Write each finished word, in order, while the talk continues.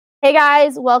Hey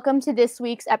guys, welcome to this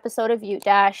week's episode of Ute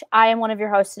Dash. I am one of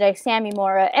your hosts today, Sammy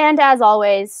Mora, and as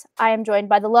always, I am joined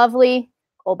by the lovely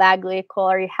Cole Bagley.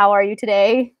 Cole, how are you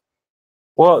today?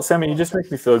 Well, Sammy, you just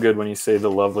make me feel good when you say the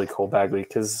lovely Cole Bagley,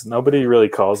 because nobody really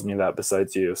calls me that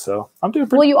besides you. So I'm doing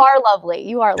pretty. Well, you are lovely.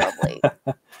 You are lovely.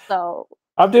 So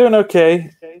I'm doing okay.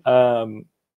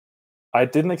 I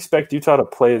didn't expect Utah to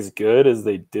play as good as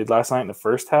they did last night in the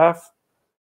first half.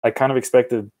 I kind of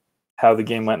expected how the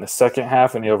game went in the second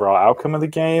half and the overall outcome of the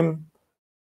game.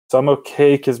 So I'm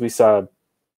okay because we saw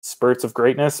spurts of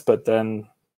greatness, but then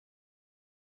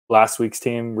last week's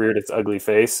team reared its ugly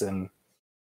face and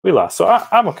we lost. So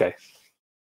I'm okay.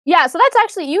 Yeah, so that's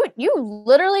actually you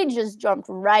literally just jumped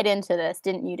right into this,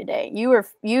 didn't you, today? You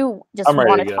just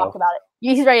want to talk about it.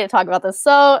 He's ready to talk about this.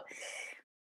 So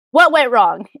what went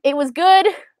wrong? It was good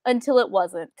until it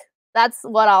wasn't. That's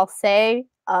what I'll say.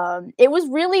 It was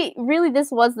really, this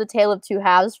was the tale of two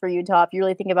halves for Utah. If you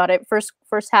really think about it, first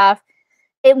half,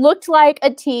 it looked like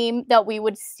a team that we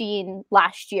would seen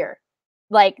last year.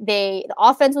 Like the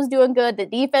offense was doing good, the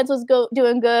defense was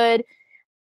doing good.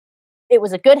 It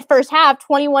was a good first half,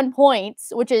 21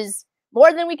 points, which is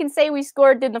more than we can say we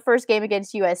scored in the first game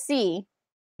against USC.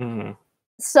 Mm-hmm.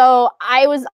 So I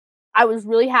was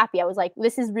really happy. I was like,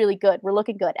 this is really good. We're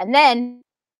looking good. And then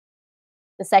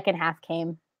the second half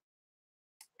came.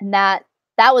 And that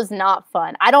was not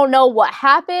fun. I don't know what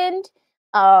happened.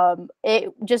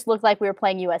 It just looked like we were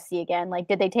playing USC again. Like,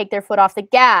 did they take their foot off the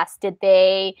gas? Did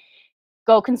they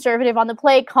go conservative on the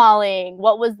play calling?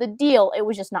 What was the deal? It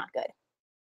was just not good.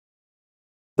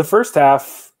 The first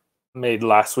half made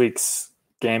last week's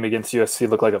game against USC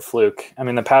look like a fluke. I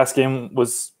mean, the pass game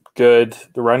was good,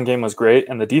 the run game was great,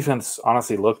 and the defense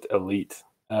honestly looked elite.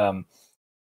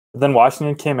 Then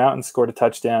Washington came out and scored a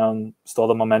touchdown, stole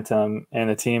the momentum, and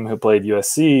the team who played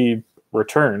USC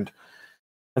returned.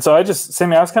 And so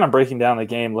Sammy, I was kind of breaking down the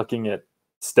game, looking at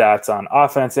stats on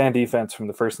offense and defense from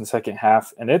the first and second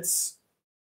half, and it's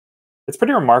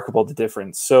pretty remarkable, the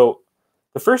difference. So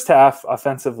the first half,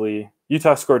 offensively,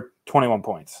 Utah scored 21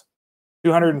 points,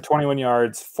 221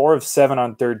 yards, 4 of 7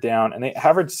 on third down, and they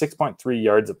averaged 6.3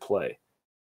 yards a play.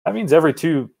 That means every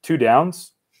two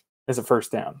downs is a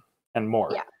first down and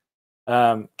more. Yeah.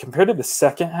 Compared to the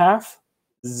second half,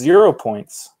 0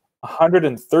 points,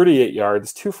 138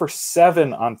 yards, 2 for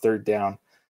 7 on third down,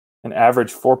 and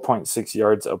average 4.6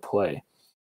 yards a play.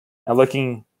 Now,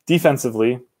 looking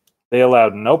defensively, they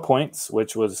allowed no points,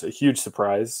 which was a huge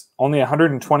surprise. Only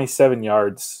 127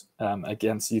 yards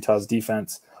against Utah's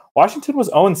defense. Washington was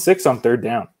 0-6 on third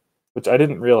down, which I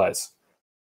didn't realize.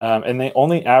 And they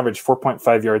only averaged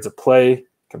 4.5 yards a play.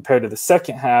 Compared to the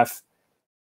second half,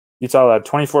 Utah allowed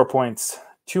 24 points,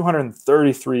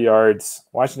 233 yards.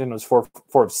 Washington was 4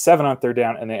 of 7 on third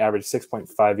down, and they averaged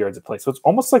 6.5 yards a play. So it's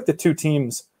almost like the two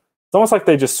teams, it's almost like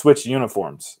they just switched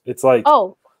uniforms. It's like,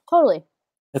 oh, totally.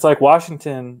 It's like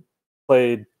Washington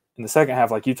played in the second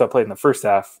half like Utah played in the first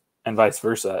half and vice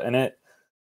versa. And it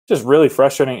just really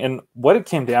frustrating. And what it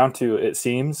came down to, it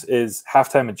seems, is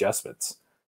halftime adjustments.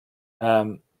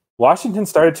 Washington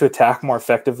started to attack more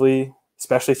effectively,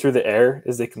 especially through the air,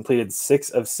 as they completed 6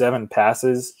 of 7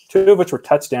 passes, 2 of which were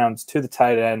touchdowns to the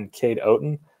tight end, Cade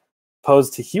Oten.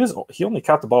 He only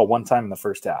caught the ball 1 time in the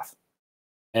first half.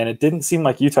 And it didn't seem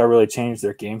like Utah really changed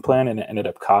their game plan, and it ended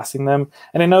up costing them.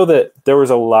 And I know that there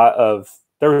was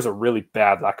a really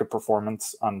bad lack of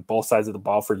performance on both sides of the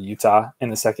ball for Utah in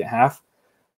the second half.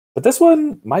 But this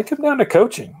one might come down to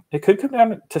coaching. It could come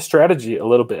down to strategy a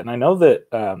little bit. And I know that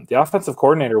the offensive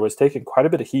coordinator was taking quite a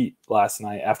bit of heat last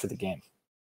night after the game.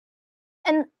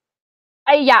 And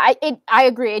I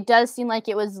agree. It does seem like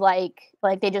it was like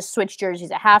they just switched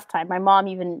jerseys at halftime. My mom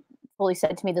even fully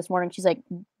said to me this morning, she's like,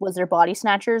 was there body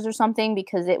snatchers or something?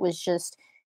 Because it was just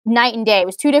night and day. It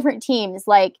was 2 different teams.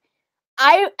 Like,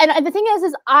 and the thing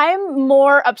is I'm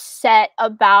more upset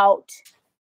about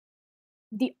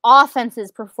the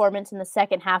offense's performance in the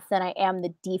second half than I am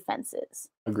the defense's.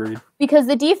 Agreed. Because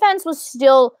the defense was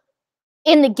still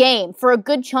in the game for a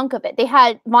good chunk of it. They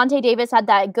had Monte Davis had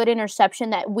that good interception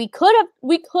that we could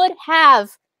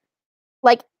have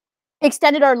like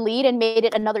extended our lead and made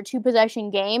it another 2-possession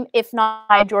game, if not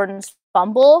by Jordan's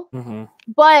fumble. Mm-hmm.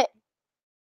 But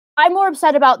I'm more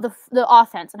upset about the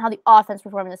offense and how the offense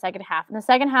performed in the second half. In the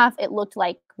second half, it looked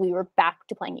like we were back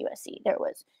to playing USC. There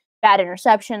was bad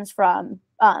interceptions from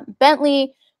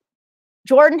Bentley.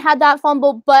 Jordan had that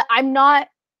fumble, but I'm not.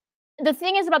 The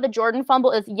thing is about the Jordan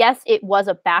fumble is, yes, it was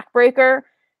a backbreaker,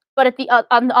 but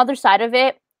on the other side of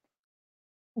it,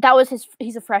 that was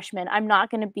he's a freshman. I'm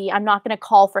not going to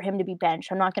call for him to be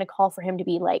benched. I'm not going to call for him to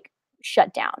be like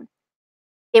shut down.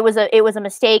 It was a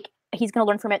mistake. he's going to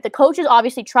learn from it. The coaches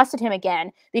obviously trusted him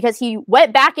again because he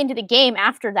went back into the game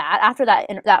after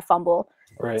that fumble.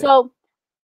 Right. So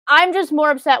I'm just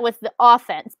more upset with the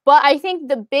offense. But I think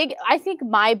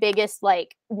my biggest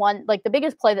the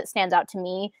biggest play that stands out to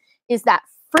me is that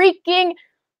freaking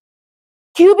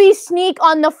QB sneak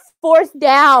on the 4th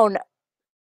down.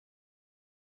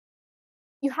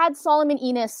 You had Solomon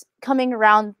Enos coming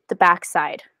around the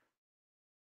backside.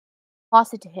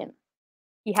 Toss it to him.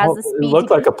 He has the speed. It looked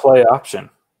like a play option.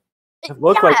 It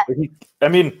looked like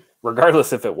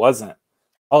regardless if it wasn't,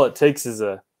 all it takes is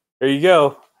here you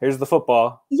go. Here's the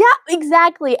football. Yeah,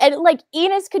 exactly. And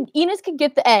Enos could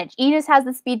get the edge. Enos has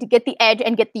the speed to get the edge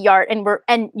and get the yard,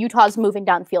 and Utah's moving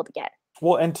down the field again.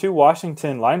 Well, and 2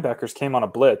 Washington linebackers came on a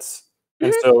blitz,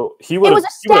 and so he would have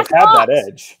had that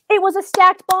edge. It was a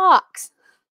stacked box.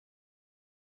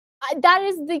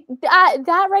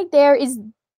 That right there is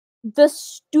the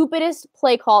stupidest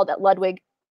play call that Ludwig.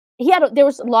 There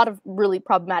was a lot of really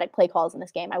problematic play calls in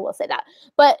this game. I will say that,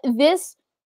 but this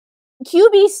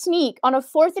QB sneak on a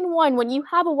 4th and 1 when you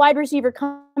have a wide receiver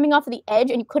coming off of the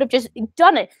edge and you could have just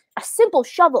done it. A simple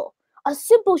shovel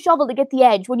to get the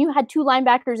edge when you had 2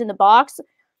 linebackers in the box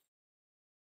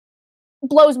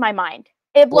blows my mind.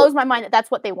 It blows my mind that that's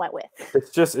what they went with.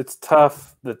 It's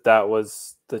tough that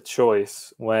was the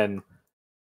choice when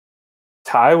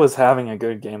Ty was having a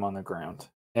good game on the ground.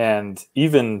 And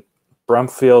even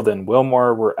Brumfield and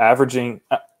Wilmore were averaging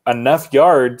enough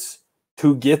yards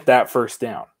to get that 1st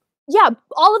down. Yeah,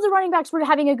 all of the running backs were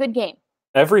having a good game.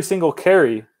 Every single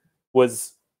carry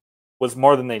was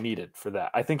more than they needed for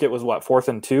that. I think it was 4th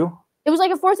and 2? It was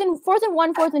like a 4th and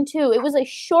 1, 4th and 2. It was a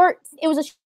short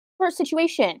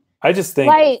situation. I just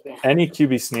think any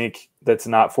QB sneak that's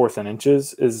not 4th and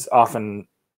inches is often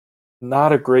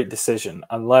not a great decision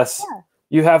unless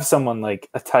you have someone like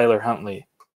a Tyler Huntley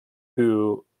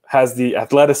who has the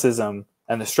athleticism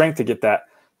and the strength to get that.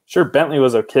 Sure, Bentley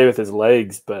was okay with his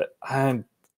legs, but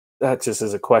that just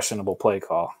is a questionable play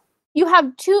call. You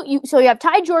have you have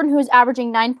Ty Jordan, who is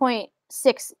averaging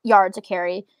 9.6 yards a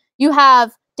carry. You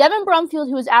have Devin Brumfield,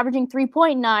 who is averaging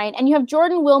 3.9, and you have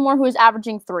Jordan Wilmore, who is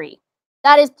averaging 3.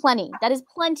 That is plenty. That is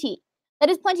plenty.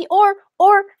 Or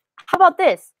how about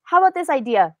this? How about this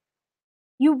idea?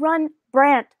 You run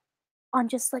Brandt on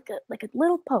just like a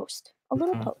little post,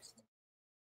 post.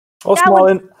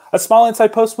 Oh, a small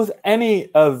inside post with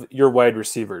any of your wide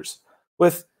receivers,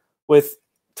 with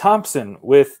Thompson,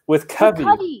 with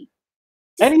Covey.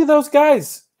 Any of those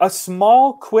guys, a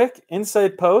small, quick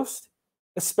inside post,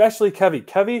 especially Covey.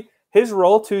 Covey, his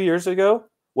role 2 years ago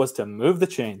was to move the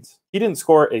chains. He didn't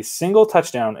score a single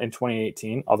touchdown in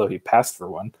 2018, although he passed for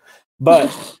one.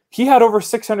 But he had over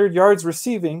 600 yards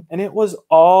receiving, and it was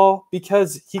all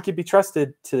because he could be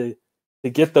trusted to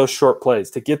get those short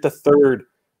plays, to get the third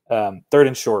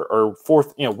and short or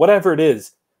 4th, whatever it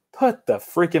is. Put the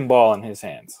freaking ball in his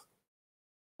hands.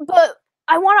 But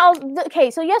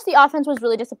so yes, the offense was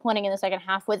really disappointing in the second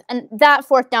half and that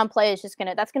 4th down play is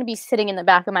that's gonna be sitting in the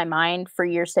back of my mind for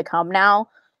years to come now.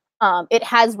 It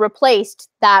has replaced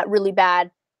that really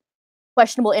bad,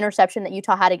 questionable interception that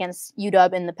Utah had against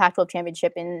UW in the Pac-12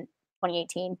 championship in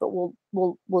 2018. But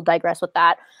we'll digress with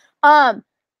that. The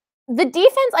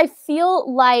defense, I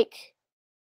feel like,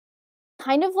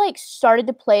 kind of started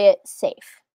to play it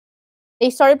safe. They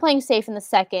started playing safe in the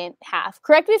second half.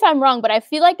 Correct me if I'm wrong, but I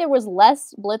feel like there was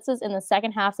less blitzes in the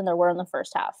second half than there were in the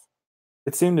first half.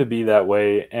 It seemed to be that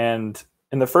way. And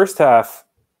in the first half,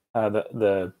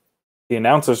 the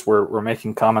announcers were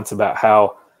making comments about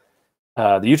how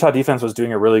the Utah defense was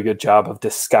doing a really good job of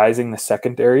disguising the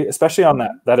secondary, especially on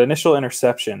that initial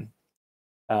interception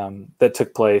that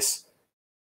took place.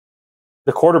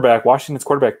 Washington's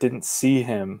quarterback didn't see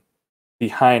him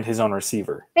behind his own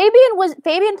receiver.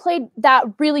 Fabian played that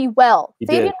really well. He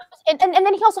did. And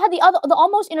then he also had the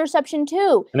almost interception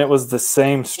too. And it was the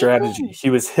same strategy.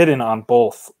 He was hidden on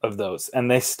both of those,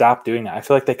 and they stopped doing that. I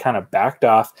feel like they kind of backed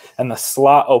off, and the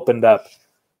slot opened up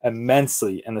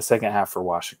immensely in the second half for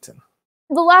Washington.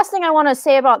 The last thing I want to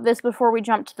say about this before we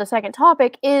jump to the second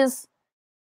topic is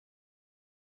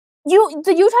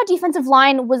the Utah defensive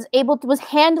line was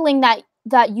handling that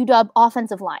UW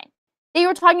offensive line. They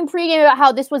were talking pregame about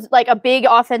how this was a big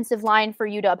offensive line for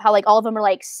UW, how all of them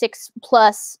are 6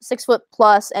 foot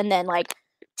plus, and then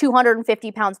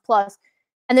 250 pounds plus.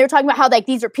 And they were talking about how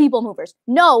these are people movers.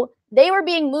 No, they were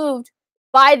being moved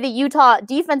by the Utah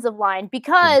defensive line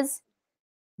because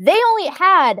they only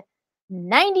had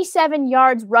 97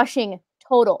 yards rushing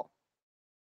total.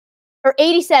 Or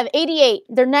 88.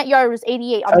 Their net yard was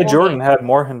 88. Ty Jordan had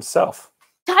more himself.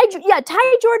 Ty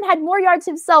Jordan had more yards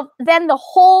himself than the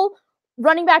whole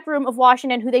running back room of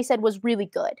Washington, who they said was really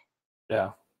good.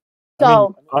 Yeah. So I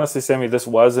mean, honestly, Sammy,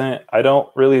 I don't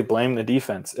really blame the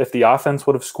defense. If the offense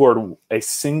would have scored a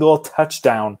single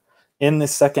touchdown in the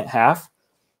second half,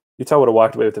 Utah would have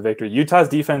walked away with the victory. Utah's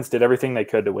defense did everything they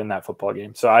could to win that football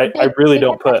game. So I really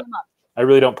don't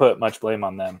put much blame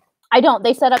on them. I don't.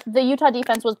 They set up the Utah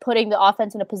defense was putting the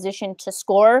offense in a position to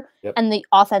score, and the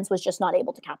offense was just not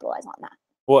able to capitalize on that.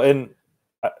 Well, and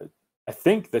I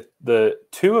think that the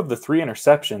 2 of the 3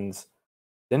 interceptions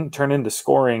didn't turn into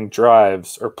scoring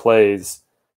drives or plays.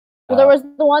 Well, there was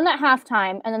the one at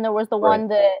halftime, and then there was the one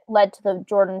that led to the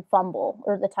Jordan fumble,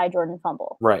 or the Ty Jordan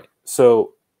fumble. Right.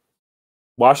 So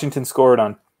Washington scored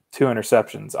on 2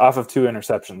 interceptions, off of 2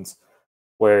 interceptions,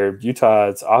 where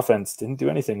Utah's offense didn't do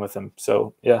anything with them.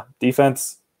 So yeah,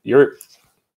 defense, you're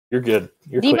good.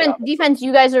 Defense,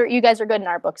 you guys are good in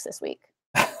our books this week.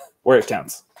 Where it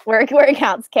counts. Where it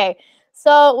counts. Okay.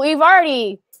 So we've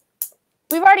already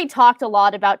talked a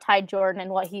lot about Ty Jordan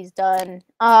and what he's done.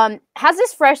 Has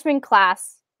this freshman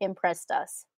class impressed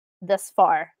us thus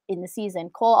far in the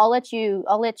season? Cole, I'll let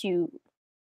you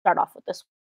start off with this.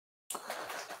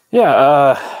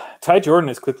 Yeah, Ty Jordan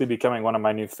is quickly becoming one of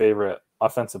my new favorite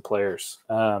offensive players.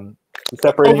 Over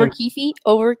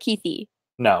Keithy?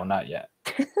 No, not yet.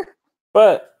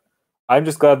 But I'm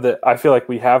just glad that I feel like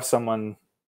we have someone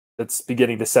that's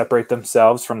beginning to separate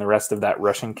themselves from the rest of that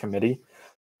rushing committee.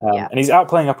 And he's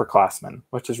outplaying upperclassmen,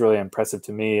 which is really impressive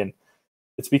to me. And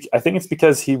I think it's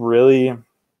because he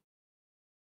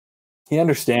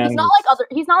understands.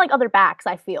 He's not like other backs,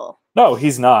 I feel. No,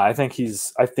 he's not. I think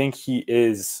he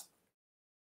is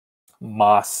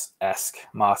Moss-esque,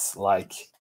 Moss-like,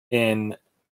 in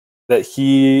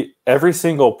that every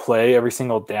single play, every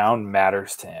single down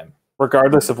matters to him,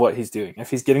 regardless of what he's doing. If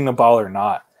he's getting the ball or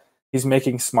not, he's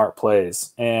making smart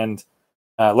plays. And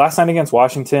last night against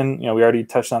Washington, we already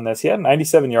touched on this. He had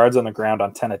 97 yards on the ground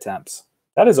on 10 attempts.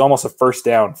 That is almost a first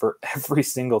down for every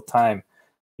single time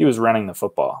he was running the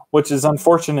football, which is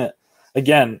unfortunate.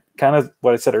 Again, kind of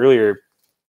what I said earlier,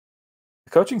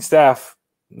 the coaching staff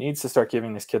needs to start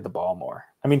giving this kid the ball more.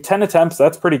 I mean, 10 attempts,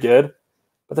 that's pretty good.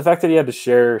 But the fact that he had to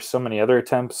share so many other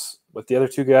attempts with the other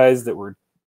 2 guys that were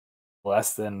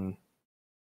less than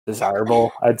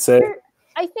desirable, I'd say.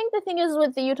 I think the thing is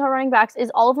with the Utah running backs is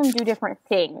all of them do different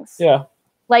things. Yeah.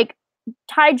 Like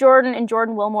Ty Jordan and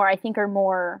Jordan Wilmore, I think, are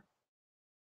more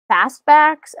fast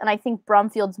backs, and I think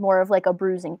Brumfield's more of like a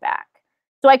bruising back.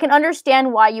 So I can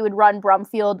understand why you would run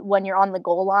Brumfield when you're on the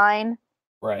goal line.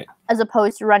 Right. As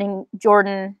opposed to running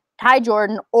Ty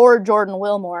Jordan or Jordan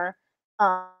Wilmore.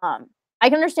 I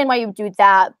can understand why you would do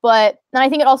that, but then I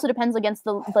think it also depends against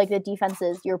the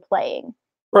defenses you're playing.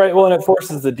 Right. Well, and it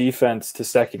forces the defense to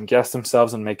second guess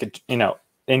themselves and make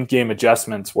in-game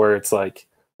adjustments where it's like,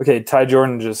 okay, Ty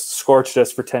Jordan just scorched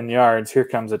us for 10 yards. Here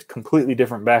comes a completely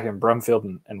different back in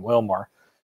Brumfield and Wilmore.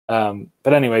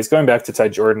 But anyways, going back to Ty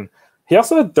Jordan, he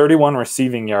also had 31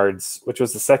 receiving yards, which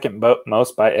was the second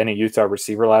most by any Utah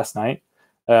receiver last night.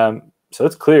 So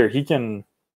it's clear he can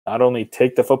not only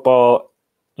take the football,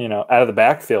 out of the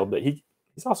backfield, but he's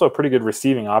also a pretty good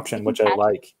receiving option, which I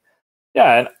like.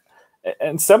 Yeah,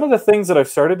 and some of the things that I've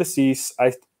started to see,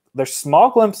 there's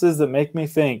small glimpses that make me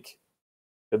think,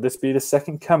 could this be the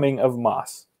second coming of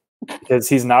Moss? Because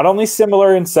he's not only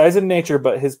similar in size and nature,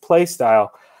 but his play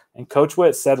style. And Coach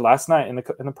Witt said last night in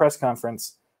the press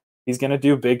conference, he's going to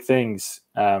do big things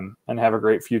and have a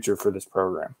great future for this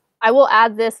program. I will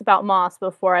add this about Moss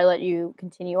before I let you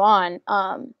continue on.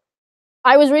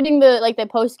 I was reading the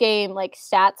post game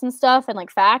stats and stuff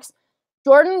and facts.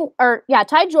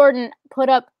 Ty Jordan put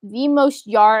up the most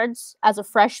yards as a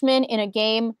freshman in a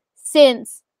game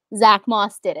since Zach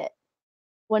Moss did it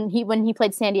when he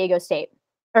played San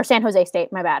Jose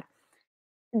State. My bad.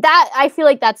 That I feel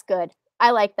like that's good. I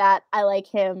like that. I like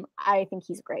him. I think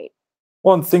he's great.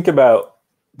 Well, and think about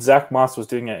Zach Moss was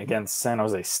doing it against San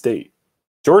Jose State.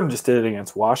 Jordan just did it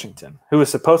against Washington, who was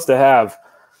supposed to have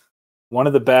one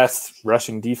of the best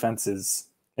rushing defenses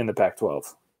in the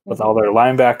Pac-12 with all their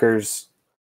linebackers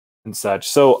and such.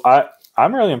 So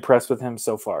I'm really impressed with him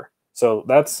so far. So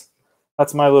that's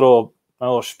my little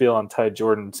spiel on Ty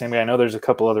Jordan. Sammy, I know there's a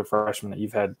couple other freshmen that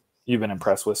you've been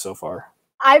impressed with so far.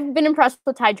 I've been impressed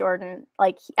with Ty Jordan.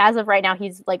 As of right now,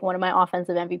 he's one of my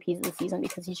offensive MVPs of the season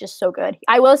because he's just so good.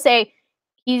 I will say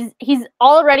he's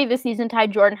already this season. Ty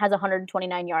Jordan has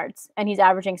 129 yards and he's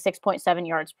averaging 6.7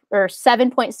 yards or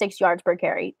 7.6 yards per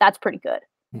carry. That's pretty good.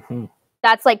 Mm-hmm.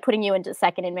 That's putting you into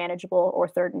second and manageable or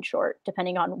third and short,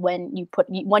 depending on when you put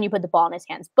the ball in his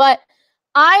hands. But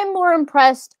I'm more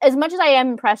impressed, as much as I am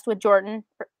impressed with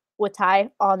Ty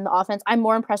on the offense. I'm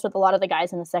more impressed with a lot of the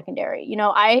guys in the secondary.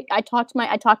 I talked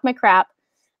my crap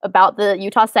about the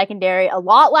Utah secondary a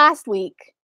lot last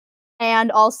week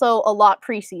and also a lot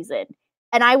preseason.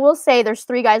 And I will say there's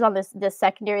 3 guys on this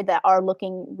secondary that are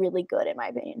looking really good, in my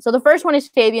opinion. So the first one is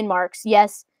Fabian Marks.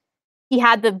 Yes, he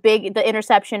had the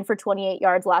interception for 28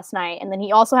 yards last night, and then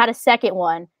he also had a second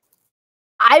one.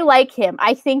 I like him.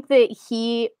 I think that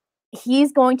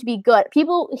he's going to be good.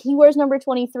 He wears number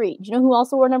 23. Do you know who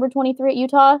also wore number 23 at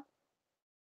Utah?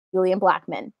 Julian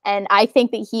Blackman. And I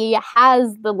think that he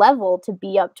has the level to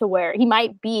be up to where he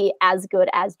might be as good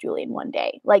as Julian one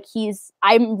day. Like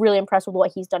I'm really impressed with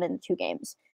what he's done in the 2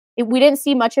 games. We didn't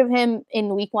see much of him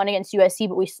in week 1 against USC,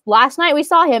 but last night we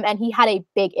saw him and he had a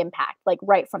big impact, like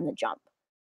right from the jump.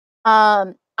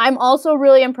 I'm also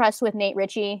really impressed with Nate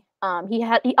Ritchie.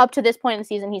 He up to this point in the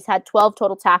season, he's had 12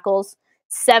 total tackles,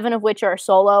 7 of which are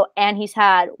solo, and he's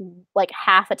had like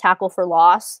half a tackle for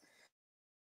loss.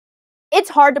 It's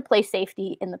hard to play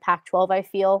safety in the Pac-12, I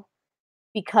feel,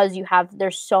 because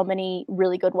there's so many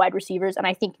really good wide receivers, and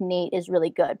I think Nate is really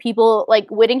good. People like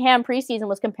Whittingham preseason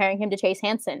was comparing him to Chase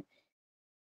Hansen.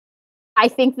 I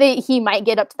think that he might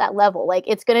get up to that level. Like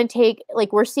it's going to take,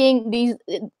 like we're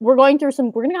going to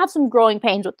have some growing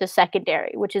pains with the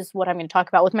secondary, which is what I'm going to talk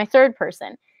about with my third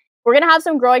person. We're going to have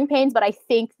some growing pains, but I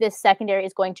think this secondary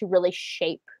is going to really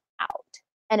shape out,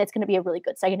 and it's going to be a really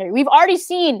good secondary. We've already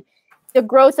seen the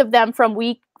growth of them from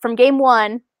game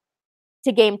 1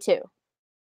 to game 2.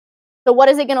 So what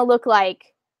is it going to look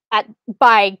like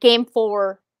by game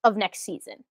 4 of next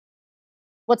season?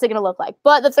 What's it going to look like?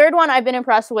 But the third one I've been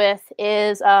impressed with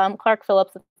is Clark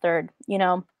Phillips III. You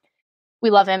know, we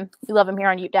love him. We love him here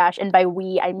on Ute Dash, and by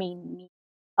we I mean me.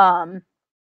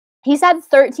 He's had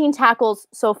 13 tackles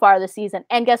so far this season,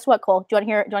 and guess what, Cole? Do you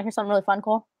want to hear something really fun,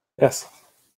 Cole? Yes.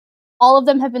 All of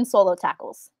them have been solo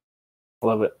tackles.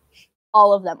 Love it.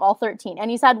 All of them, all 13.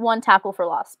 And he's had 1 tackle for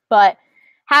loss. But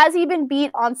has he been beat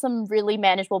on some really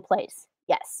manageable plays?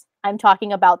 Yes. I'm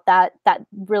talking about that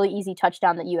really easy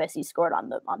touchdown that USC scored on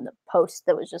the post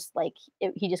that was just like,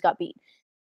 he just got beat.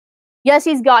 Yes,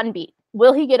 he's gotten beat.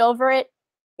 Will he get over it?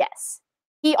 Yes.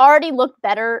 He already looked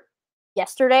better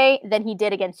yesterday than he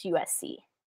did against USC.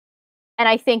 And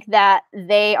I think that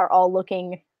they are all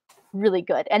looking really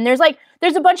good. And there's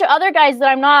a bunch of other guys that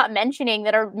I'm not mentioning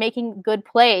that are making good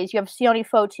plays. You have Sione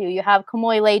Fotu, you have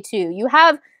Kamoy Leitu, you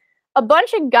have a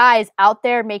bunch of guys out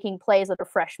there making plays that are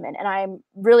freshmen, and I'm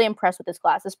really impressed with this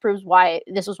class. This proves why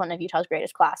this was one of Utah's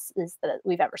greatest classes that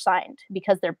we've ever signed,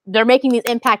 because they're making these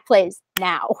impact plays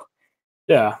now.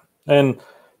 Yeah, and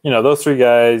those 3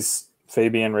 guys,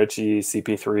 Fabian, Ritchie,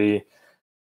 CP3,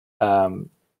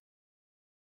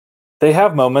 they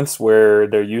have moments where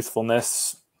their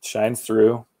youthfulness shines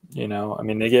through.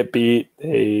 They get beat.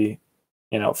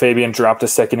 Fabian dropped a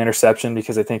second interception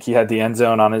because I think he had the end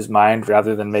zone on his mind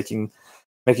rather than making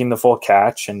the full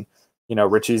catch. And,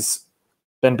 Richie's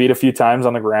been beat a few times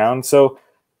on the ground. So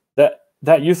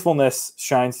that youthfulness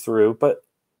shines through, but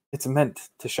it's meant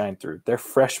to shine through. They're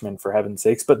freshmen, for heaven's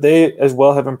sakes, but they as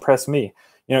well have impressed me.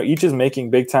 Each is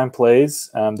making big time plays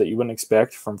that you wouldn't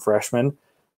expect from freshmen.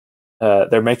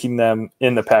 They're making them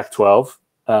in the Pac-12.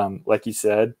 Like you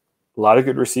said, a lot of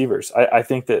good receivers. I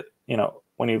think that,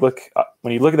 when you look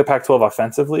at the Pac-12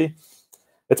 offensively,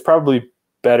 it's probably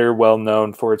better well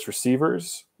known for its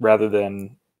receivers rather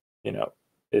than,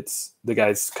 it's the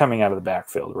guys coming out of the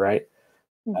backfield, right?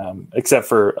 Except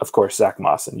for, of course, Zach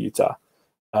Moss in Utah.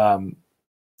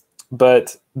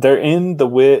 But they're in the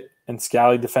Witt and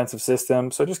Scally defensive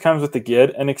system, so it just comes with the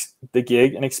gig,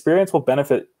 and experience will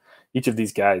benefit each of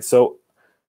these guys. So,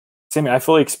 Sammy, I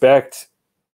fully expect,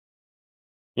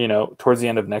 towards the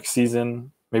end of next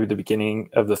season, maybe the beginning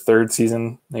of the 3rd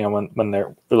season, when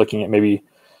they're looking at maybe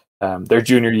their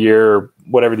junior year or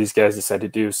whatever these guys decide to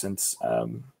do since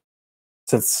the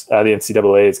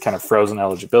NCAA has kind of frozen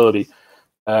eligibility.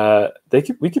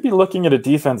 We could be looking at a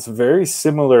defense very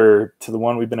similar to the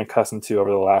one we've been accustomed to over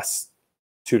the last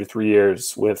 2 to 3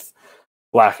 years with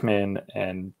Blackman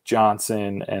and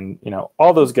Johnson and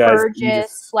all those guys.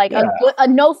 Burgess, a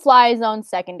no-fly zone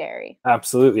secondary.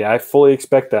 Absolutely, I fully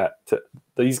expect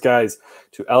these guys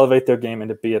to elevate their game and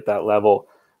to be at that level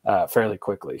fairly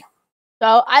quickly.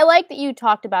 So I like that you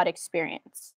talked about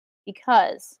experience,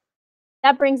 because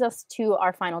that brings us to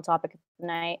our final topic of the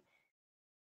night.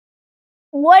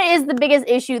 What is the biggest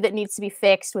issue that needs to be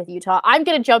fixed with Utah? I'm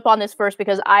going to jump on this first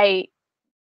because I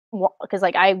want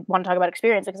to talk about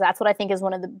experience, because that's what I think is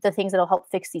one of the things that'll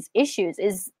help fix these issues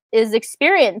is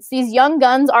experience. These young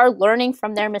guns are learning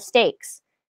from their mistakes,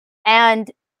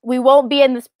 and we won't be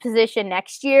in this position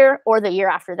next year or the year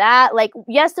after that.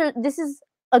 Yes, this is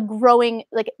a growing,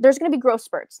 there's going to be growth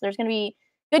spurts. There's going to be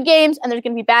good games and there's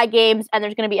going to be bad games and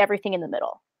there's going to be everything in the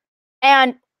middle.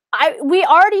 And we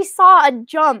already saw a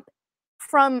jump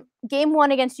from game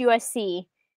 1 against USC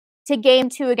to game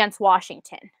 2 against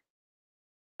Washington.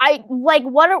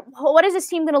 What is this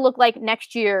team going to look like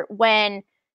next year when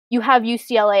you have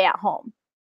UCLA at home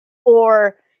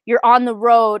or you're on the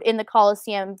road in the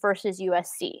Coliseum versus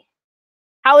USC?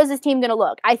 How is this team going to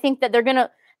look? I think that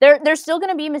there's still going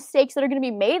to be mistakes that are going to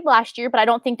be made last year, but I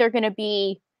don't think they're going to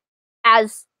be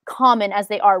as common as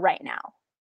they are right now.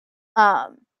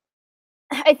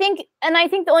 I think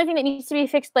the only thing that needs to be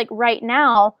fixed like right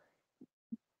now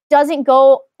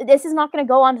this is not going to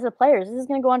go on to the players. This is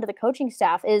going to go on to the coaching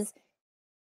staff. Is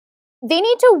they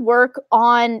need to work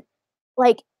on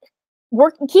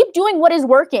keep doing what is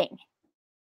working.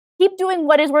 Keep doing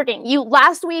what is working. You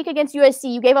last week against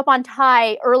USC, you gave up on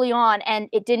Ty early on and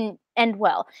it didn't end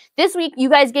well. This week you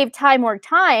guys gave Ty more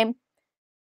time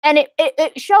and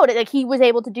it showed it, like he was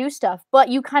able to do stuff, but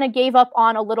you kind of gave up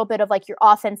on a little bit of like your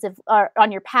offensive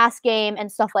on your pass game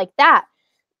and stuff like that.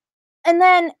 And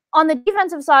then on the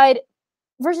defensive side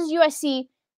versus USC,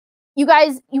 you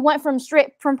went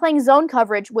from playing zone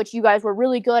coverage, which you guys were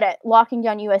really good at locking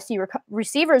down USC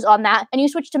receivers on that, and you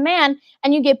switch to man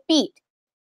and you get beat.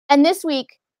 And this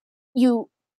week you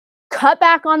cut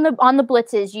back on the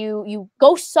blitzes. You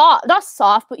go not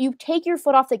soft, but you take your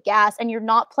foot off the gas and you're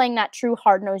not playing that true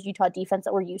hard-nosed Utah defense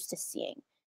that we're used to seeing.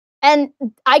 And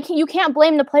you can't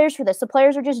blame the players for this. The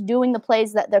players are just doing the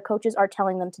plays that their coaches are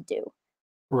telling them to do.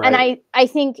 Right. And I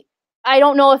think, I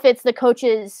don't know if it's the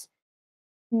coaches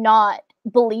not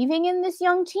believing in this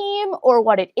young team or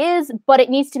what it is, but it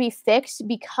needs to be fixed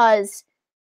because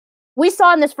we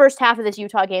saw in this first half of this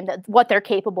Utah game that what they're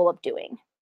capable of doing.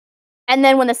 And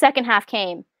then when the second half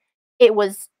came, it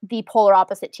was the polar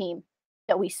opposite team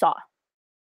that we saw.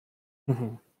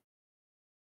 Mm-hmm.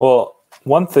 Well,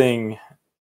 one thing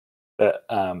that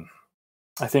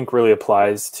I think really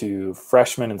applies to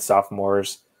freshmen and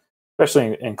sophomores,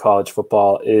 especially in college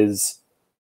football, is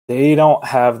they don't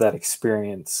have that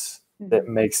experience that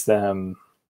makes them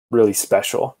really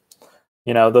special.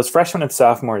 You know, those freshmen and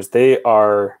sophomores, they're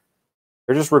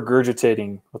just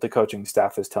regurgitating what the coaching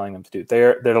staff is telling them to do.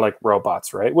 They're like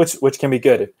robots, right? Which can be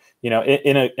good. You know,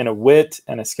 in a WIT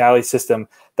and a Scally system,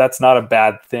 that's not a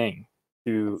bad thing.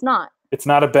 It's not. It's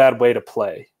not a bad way to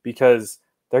play because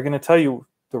they're going to tell you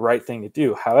the right thing to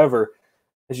do. However,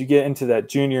 as you get into that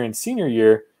junior and senior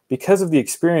year, because of the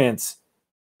experience,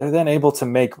 they're then able to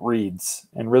make reads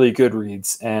and really good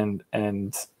reads and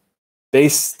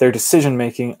base their decision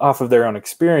making off of their own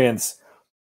experience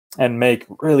and make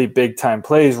really big time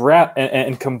plays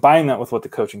and combine that with what the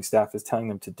coaching staff is telling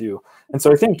them to do. And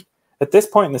so I think at this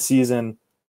point in the season,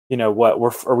 you know what,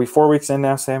 are we 4 weeks in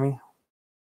now, Sammy?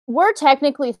 We're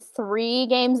technically 3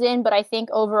 games in, but I think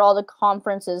overall the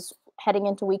conference is heading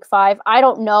into week 5. I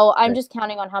don't know. I'm just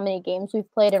counting on how many games we've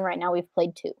played, and right now we've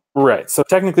played 2. Right. So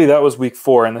technically that was week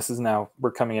 4, and this is now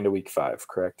we're coming into week 5,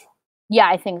 correct? Yeah,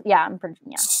 I think. Yeah, I'm pretty.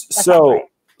 Yeah.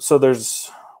 So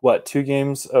there's what, 2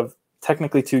 games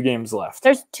left.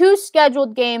 There's 2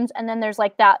 scheduled games, and then there's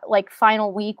like that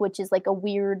final week, which is like a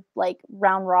weird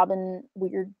round robin,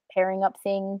 weird pairing up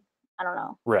thing. I don't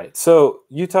know. Right. So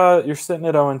Utah, you're sitting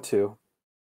at 0-2.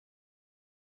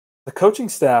 The coaching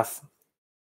staff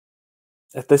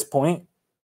at this point,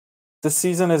 this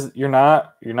season is you're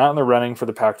not in the running for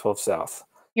the Pac-12 South.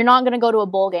 You're not going to go to a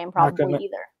bowl game probably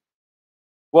either.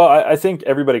 Well, I think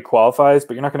everybody qualifies,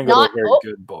 but you're not going to go to a very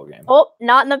good bowl game. Oh,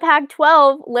 not in the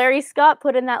Pac-12. Larry Scott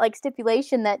put in that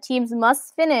stipulation that teams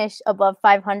must finish above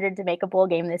 500 to make a bowl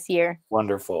game this year.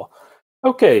 Wonderful.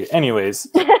 Okay. Anyways,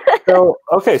 so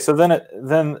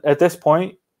then at this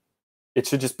point, it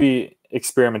should just be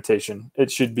experimentation.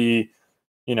 It should be,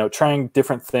 you know, trying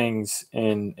different things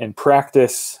in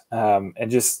practice and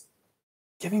just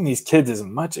giving these kids as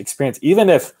much experience. Even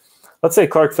if, let's say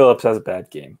Clark Phillips has a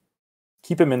bad game,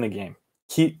 keep him in the game.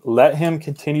 Let him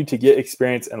continue to get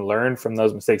experience and learn from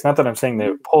those mistakes. Not that I'm saying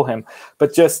they would pull him,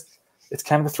 but just it's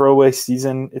kind of a throwaway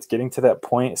season. It's getting to that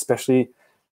point, especially.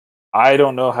 I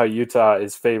don't know how Utah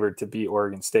is favored to beat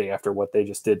Oregon State after what they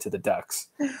just did to the Ducks.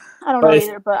 I don't know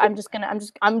either, but I'm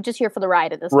just here for the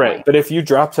ride at this point. Right, but if you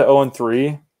drop to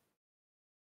 0-3,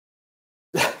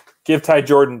 give Ty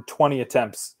Jordan 20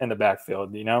 attempts in the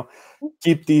backfield, you know?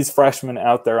 Keep these freshmen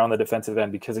out there on the defensive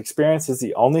end because experience is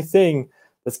the only thing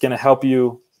that's going to help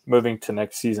you moving to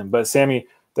next season. But Sammy,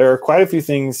 there are quite a few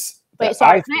things. Wait,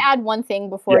 sorry, can I add one thing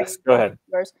before? Yes, go ahead.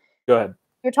 Go ahead.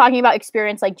 You're talking about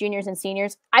experience like juniors and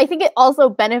seniors. I think it also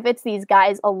benefits these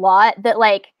guys a lot that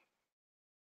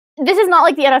this is not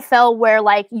like the NFL where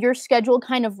like your schedule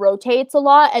kind of rotates a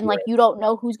lot and like you don't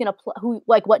know who's gonna play,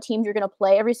 what teams you're gonna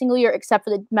play every single year except for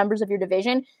the members of your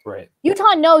division. Right.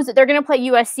 Utah knows that they're gonna play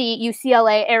USC,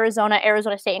 UCLA, Arizona,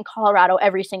 Arizona State, and Colorado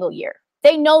every single year.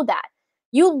 They know that.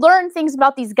 You learn things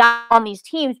about these guys on these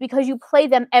teams because you play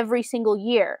them every single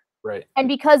year. Right. And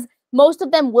because most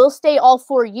of them will stay all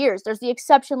 4 years. There's the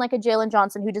exception like a Jalen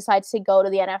Johnson who decides to go to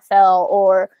the NFL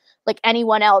or like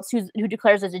anyone else who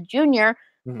declares as a junior.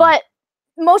 Mm-hmm. But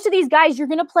most of these guys, you're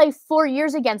going to play 4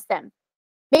 years against them.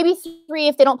 Maybe 3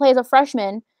 if they don't play as a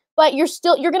freshman. But you're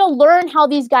going to learn how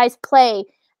these guys play.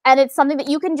 And it's something that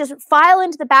you can just file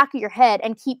into the back of your head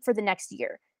and keep for the next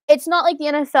year. It's not like the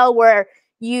NFL where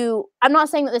I'm not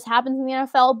saying that this happens in the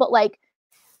NFL, but like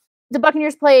the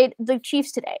Buccaneers played the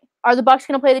Chiefs today. Are the Bucs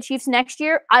going to play the Chiefs next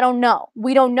year? I don't know.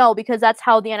 We don't know because that's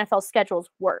how the NFL schedules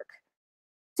work.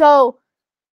 So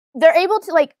they're able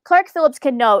to, like, Clark Phillips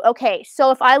can know, okay,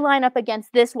 so if I line up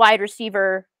against this wide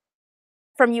receiver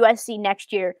from USC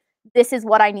next year, this is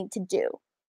what I need to do.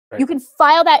 Right. You can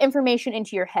file that information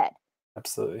into your head.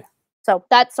 Absolutely. So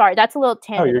that's a little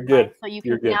tangent. Oh, you're good. So you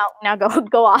can now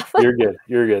go off. You're good.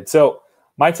 You're good. So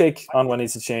my take on what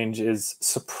needs to change is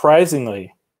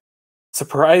surprisingly,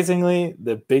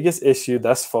 the biggest issue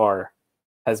thus far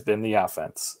has been the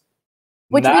offense.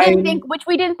 Which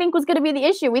we didn't think was going to be the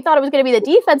issue. We thought it was going to be the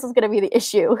defense was going to be the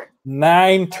issue.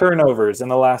 9 turnovers in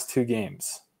the last 2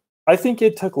 games. I think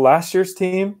it took last year's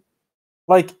team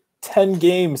like 10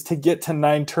 games to get to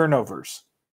 9 turnovers.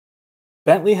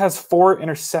 Bentley has 4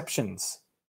 interceptions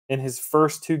in his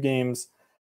first 2 games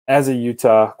as a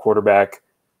Utah quarterback,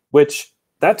 which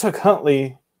that took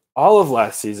Huntley all of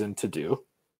last season to do.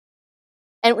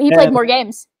 And he played more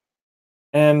games.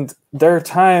 And there are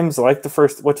times like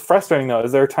what's frustrating though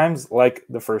is there are times like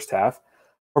the first half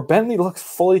where Bentley looks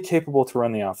fully capable to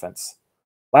run the offense.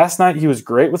 Last night he was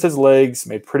great with his legs,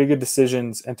 made pretty good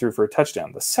decisions, and threw for a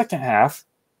touchdown. The second half,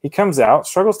 he comes out,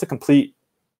 struggles to complete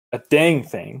a dang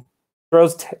thing,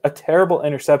 throws a terrible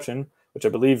interception, which I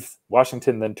believe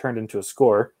Washington then turned into a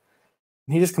score.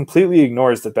 And he just completely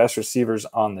ignores the best receivers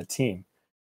on the team.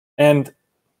 And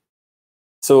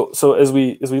so as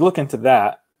we look into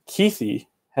that, Keithy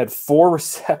had 4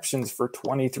 receptions for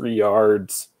 23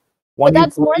 yards. But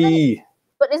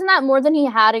isn't that more than he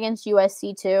had against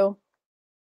USC too?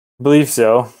 I believe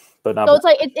so, but not. So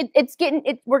it's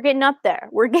like we're getting up there.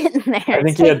 We're getting there. I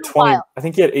think he had 20. I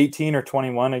think he had 18 or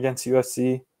 21 against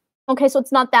USC. Okay, so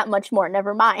it's not that much more.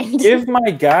 Never mind. Give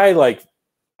my guy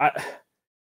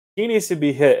he needs to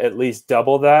be hit at least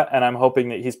double that, and I'm hoping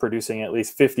that he's producing at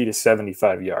least 50 to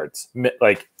 75 yards.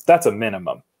 Like, that's a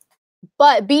minimum.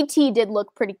 But BT did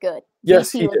look pretty good.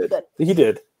 Yes, he did. Good. He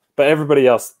did. But everybody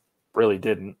else really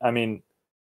didn't. I mean,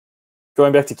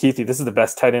 going back to Keithy, this is the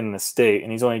best tight end in the state,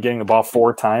 and he's only getting the ball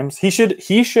 4 times. He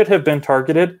should have been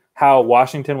targeted how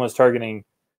Washington was targeting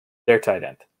their tight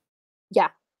end. Yeah.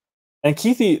 And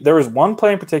Keithy, there was one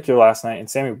play in particular last night, and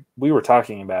Sammy, we were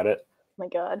talking about it. Oh my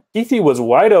God. Keithy was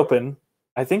wide open.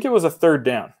 I think it was a 3rd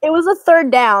down. It was a 3rd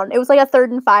down. It was like a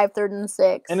 3rd and 5, 3rd and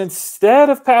 6. And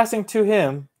instead of passing to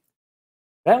him,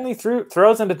 Bentley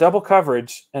throws into double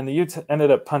coverage, and the Utes ended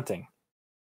up punting.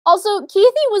 Also,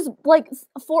 Keithy was like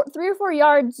 3 or 4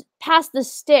 yards past the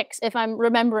sticks, if I'm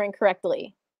remembering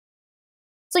correctly.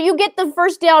 So you get the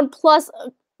first down plus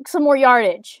some more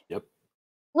yardage. Yep.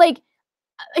 Like,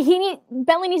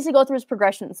 Bentley needs to go through his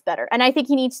progressions better, and I think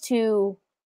he needs to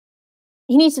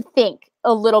think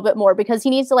a little bit more because he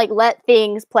needs to let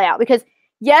things play out. Because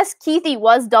yes, Keithy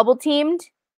was double teamed,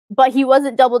 but he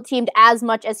wasn't double teamed as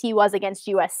much as he was against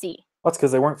USC. That's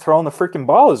because they weren't throwing the freaking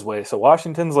ball his way. So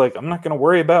Washington's like, I'm not going to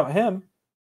worry about him.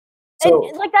 So,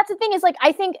 and that's the thing is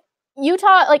I think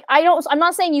Utah, I'm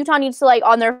not saying Utah needs to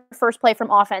on their first play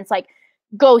from offense,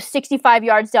 go 65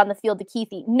 yards down the field to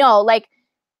Keithy. No,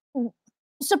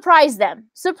 surprise them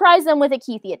with a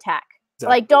Keithy attack.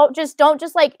 Exactly. Don't just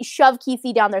shove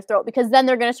Keithy down their throat because then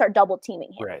they're going to start double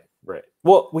teaming him. Right.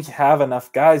 Well, we have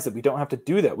enough guys that we don't have to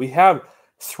do that. We have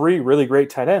 3 really great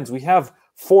tight ends. We have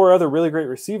 4 other really great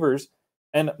receivers,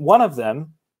 and one of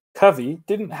them, Covey,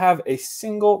 didn't have a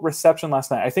single reception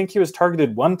last night. I think he was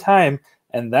targeted 1 time,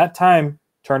 and that time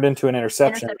turned into an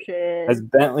interception. As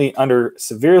Bentley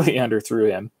severely underthrew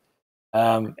him.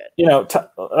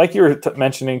 Like you were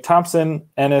mentioning, Thompson,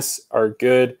 Ennis are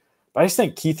good, but I just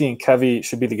think Keithy and Covey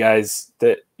should be the guys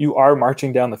that you are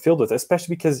marching down the field with,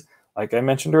 especially because, like I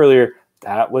mentioned earlier,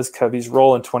 that was Covey's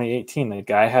role in 2018. The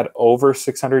guy had over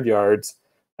 600 yards,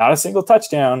 not a single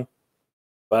touchdown,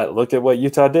 but look at what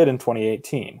Utah did in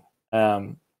 2018.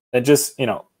 And just,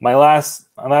 my last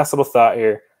little thought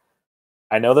here.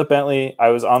 I know that I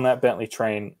was on that Bentley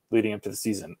train leading up to the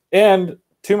season. And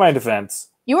to my defense,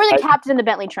 you were the captain of the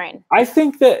Bentley train. I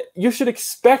think that you should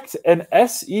expect an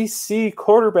SEC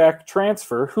quarterback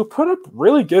transfer who put up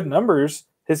really good numbers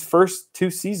his first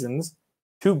 2 seasons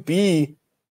to be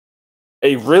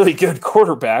a really good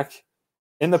quarterback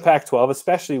in the Pac-12,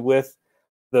 especially with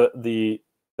the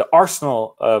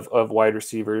arsenal of wide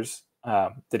receivers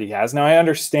that he has. Now, I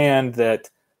understand that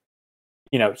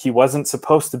he wasn't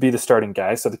supposed to be the starting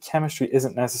guy, so the chemistry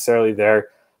isn't necessarily there.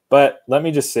 But let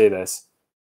me just say this.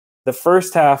 The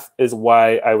first half is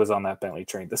why I was on that Bentley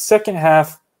train. The second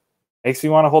half makes me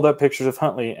want to hold up pictures of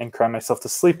Huntley and cry myself to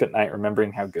sleep at night,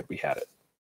 remembering how good we had it.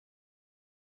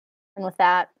 And with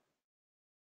that,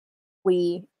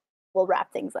 we will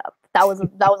wrap things up. That was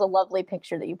a lovely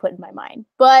picture that you put in my mind.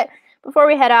 But before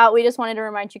we head out, we just wanted to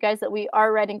remind you guys that we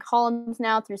are writing columns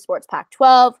now through Sports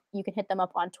Pac-12. You can hit them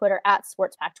up on Twitter at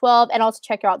Sports Pac-12 and also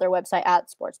check out their website at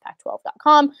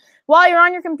sportspac12.com. While you're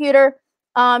on your computer,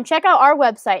 check out our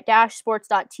website,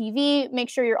 dashsports.tv. Make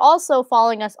sure you're also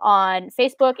following us on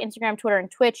Facebook, Instagram, Twitter,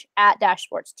 and Twitch at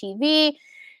dashsportstv.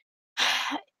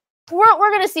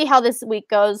 We're going to see how this week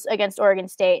goes against Oregon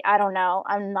State. I don't know.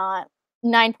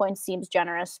 9 points seems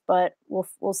generous, but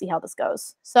we'll see how this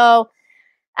goes. So,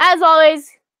 as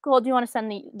always, Cole, do you want to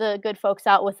send the good folks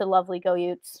out with the lovely Go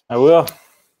Utes? I will.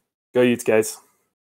 Go Utes, guys.